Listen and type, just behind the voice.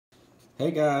Hey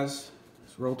guys,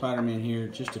 it's Roll Tighter Man here.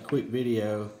 Just a quick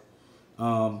video.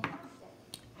 Um,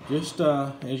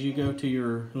 as you go to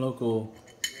your local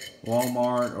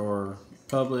Walmart or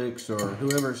Publix or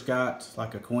whoever's got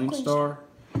like a Coinstar,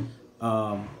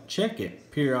 check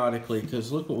it periodically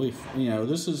because look what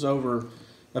this is over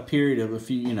a period of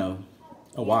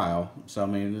a while. So I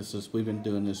mean, we've been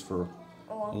doing this for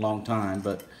a long time,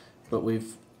 but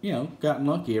we've gotten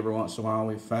lucky every once in a while.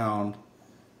 We've found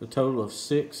a total of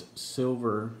 6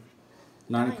 silver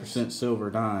 90% silver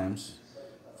dimes,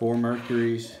 4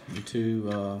 Mercuries, and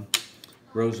 2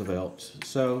 Roosevelts.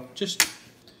 So just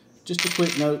a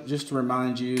quick note, just to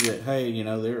remind you that hey,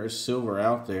 there is silver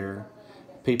out there.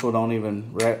 People don't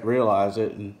even realize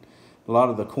it, and a lot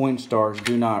of the Coinstars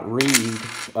do not read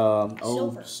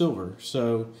old silver,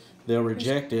 so they'll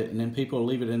reject it, and then people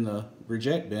leave it in the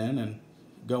reject bin and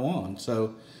go on.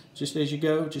 So just as you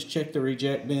go, just check the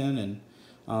reject bin, and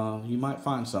you might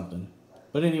find something.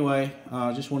 But anyway,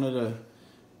 I just wanted to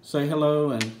say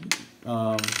hello and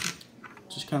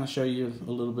just kind of show you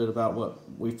a little bit about what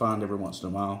we find every once in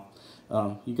a while.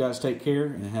 You guys take care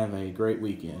and have a great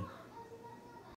weekend.